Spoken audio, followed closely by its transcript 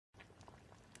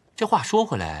这话说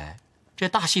回来，这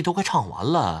大戏都快唱完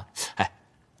了，哎，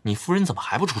你夫人怎么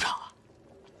还不出场啊？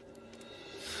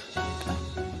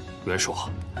袁叔，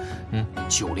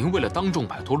九龄为了当众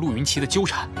摆脱陆云奇的纠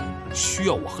缠，需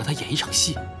要我和他演一场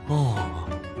戏。哦，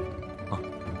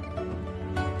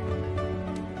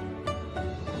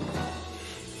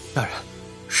大人，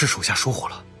是属下疏忽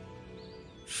了。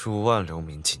数万流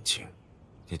民进京，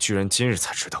你居然今日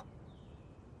才知道？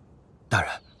大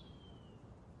人，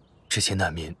这些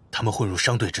难民他们混入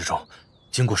商队之中，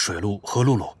经过水路和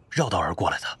陆路绕道而过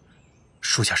来的。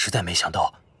属下实在没想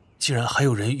到，竟然还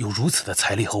有人有如此的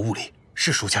财力和物力，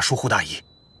是属下疏忽大意。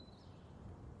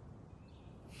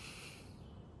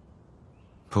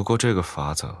不过这个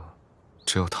法子，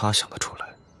只有他想得出来。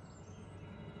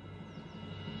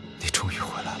你终于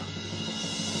回来了。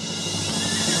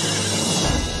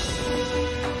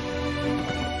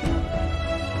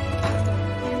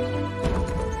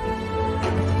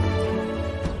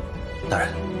大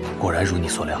人，果然如你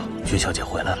所料，君小姐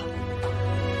回来了。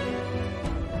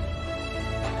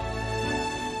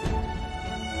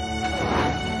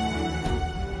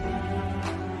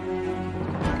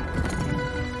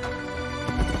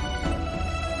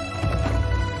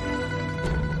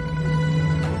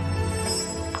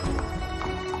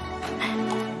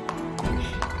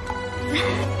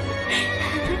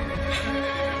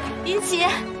云奇，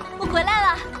我回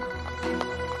来了。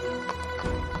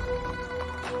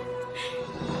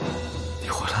你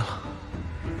回来了。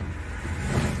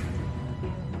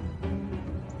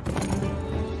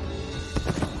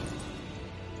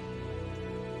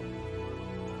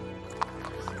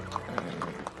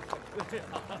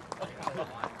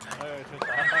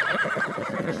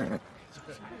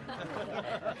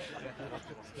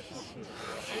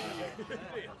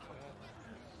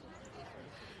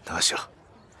拿下。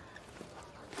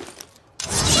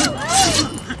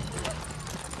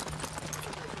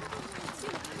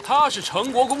她是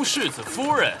成国公世子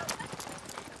夫人，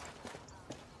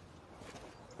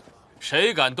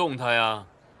谁敢动她呀？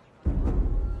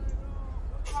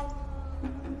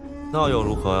那又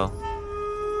如何呀？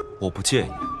我不介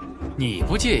意。你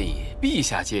不介意，陛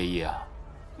下介意啊。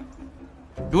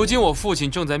如今我父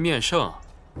亲正在面圣，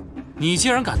你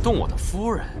竟然敢动我的夫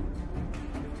人，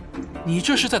你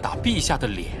这是在打陛下的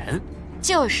脸。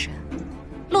就是，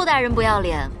陆大人不要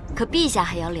脸，可陛下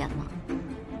还要脸吗？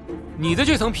你的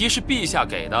这层皮是陛下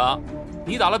给的，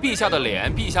你打了陛下的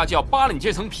脸，陛下就要扒了你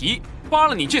这层皮，扒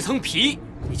了你这层皮，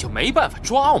你就没办法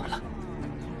抓我们了。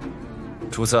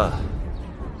朱三，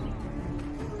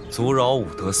阻扰武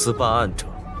德司办案者，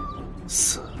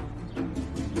死。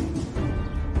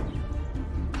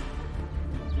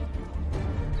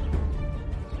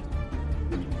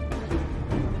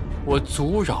我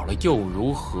阻扰了又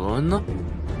如何呢？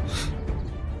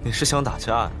你是想打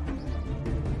架呀？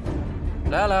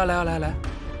来！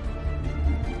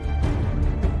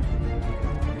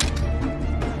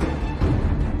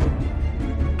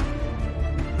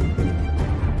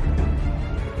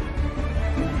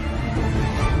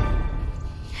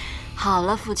好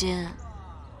了，夫君，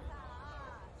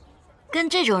跟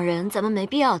这种人咱们没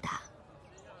必要打，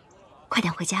快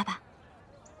点回家吧。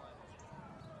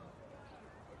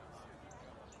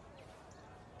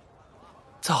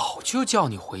早就叫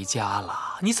你回家了，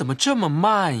你怎么这么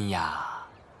慢呀？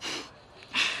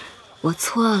我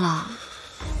错了，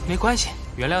没关系，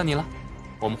原谅你了。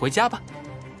我们回家吧。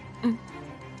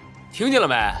听见了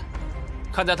没？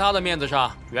看在他的面子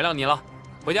上，原谅你了。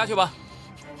回家去吧。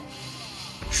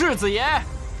世子爷，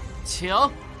请。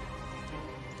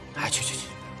哎，去。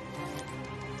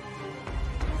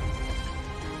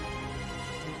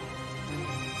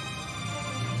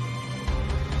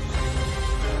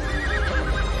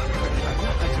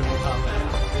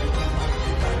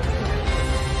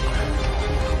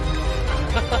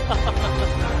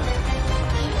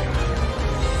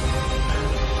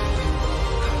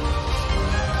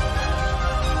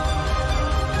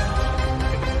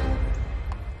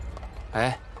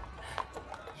哎，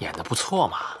演得不错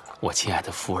嘛，我亲爱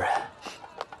的夫人。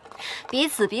彼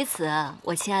此，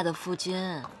我亲爱的夫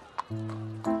君。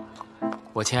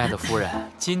我亲爱的夫人，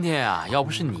今天啊，要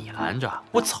不是你拦着，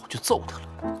我早就揍他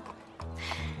了。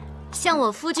像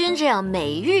我夫君这样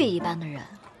美玉一般的人，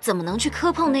怎么能去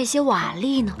磕碰那些瓦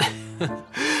砾呢？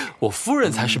我夫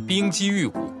人才是冰肌玉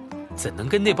骨，怎能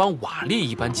跟那帮瓦砾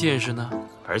一般见识呢？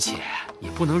而且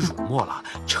也不能辱没了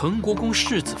成国公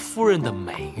世子夫人的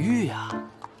美誉啊！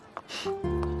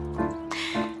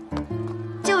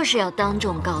就是要当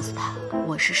众告诉他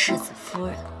我是世子夫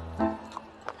人。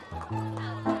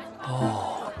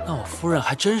哦，那我夫人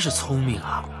还真是聪明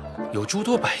啊，有诸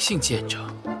多百姓见证，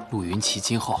陆云奇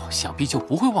今后想必就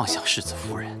不会妄想世子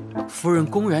夫人。夫人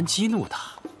公然激怒他，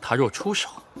他若出手，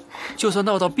就算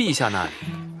闹到陛下那里，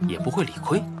也不会理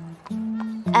亏。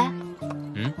哎，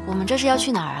我们这是要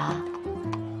去哪儿啊？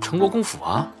成国公府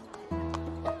啊。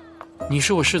你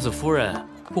是我世子夫人，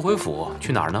不回府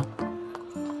去哪儿呢？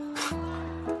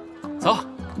走，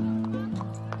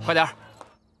快点儿。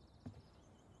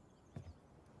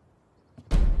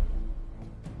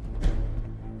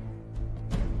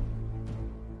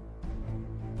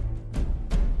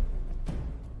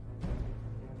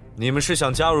你们是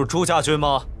想加入朱家军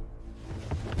吗？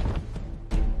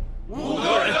务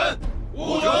得人，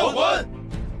务得官。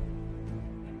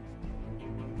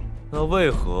那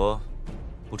为何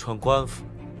不穿官服？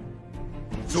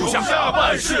属下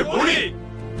办事不力。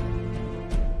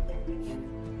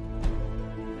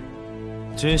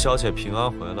金小姐平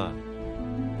安回来，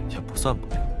也不算不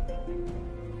了。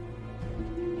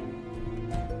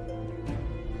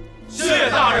谢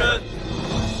大人。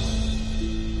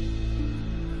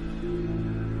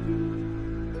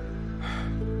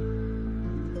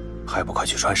还不快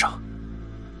去穿上！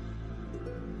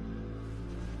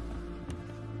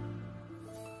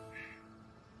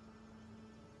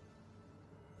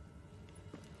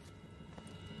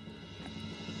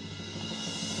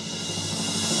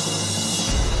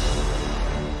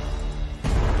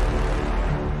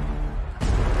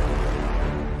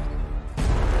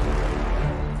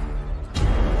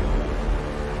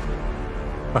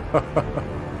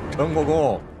陈国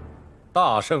公，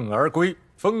大胜而归，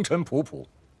风尘仆仆。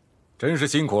真是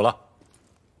辛苦了。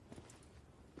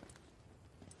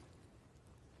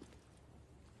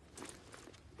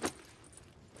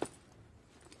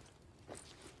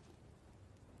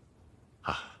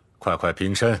快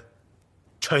平身。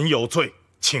臣有罪，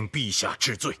请陛下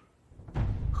治罪。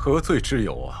何罪之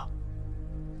有啊？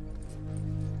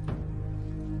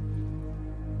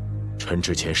臣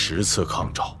之前10次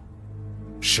抗诏，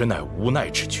实乃无奈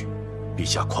之举。陛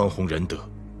下宽宏仁德，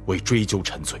为追究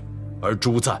臣罪，而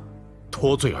朱赞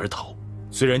脱罪而逃。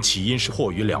虽然起因是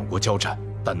祸于两国交战，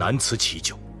但难辞其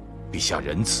咎。陛下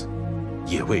仁慈，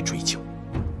也未追究。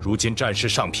如今战事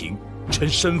尚平，臣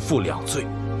身负两罪，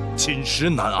寝食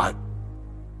难安，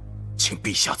请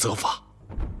陛下责罚。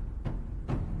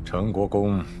陈国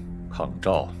公抗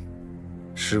诏，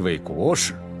是为国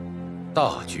事，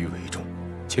大局为重，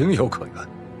情有可原。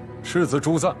世子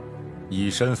朱赞以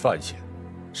身犯险，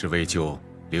是为救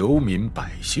流民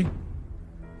百姓。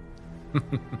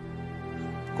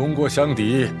功过相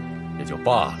抵也就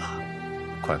罢了，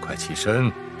快起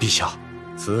身。陛下，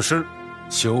此事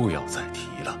休要再提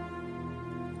了。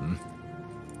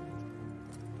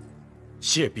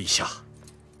谢陛下。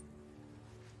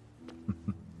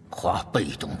化被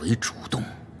动为主动，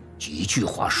几句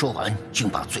话说完，竟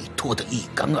把罪拖得一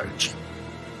干二净。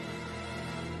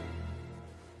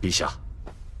陛下，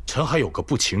臣还有个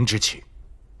不情之请。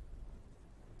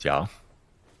讲。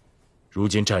如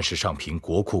今战事尚平，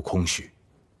国库空虚，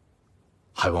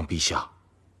还望陛下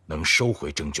能收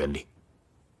回征捐令，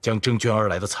将征捐而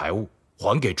来的财物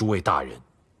还给诸位大人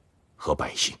和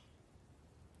百姓。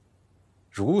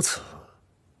如此，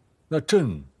那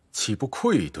朕岂不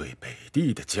愧对北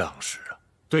地的将士啊？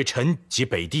对臣及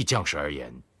北地将士而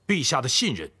言，陛下的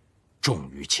信任重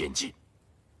于千金。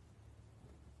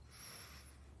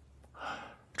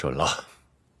准了。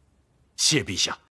谢陛下。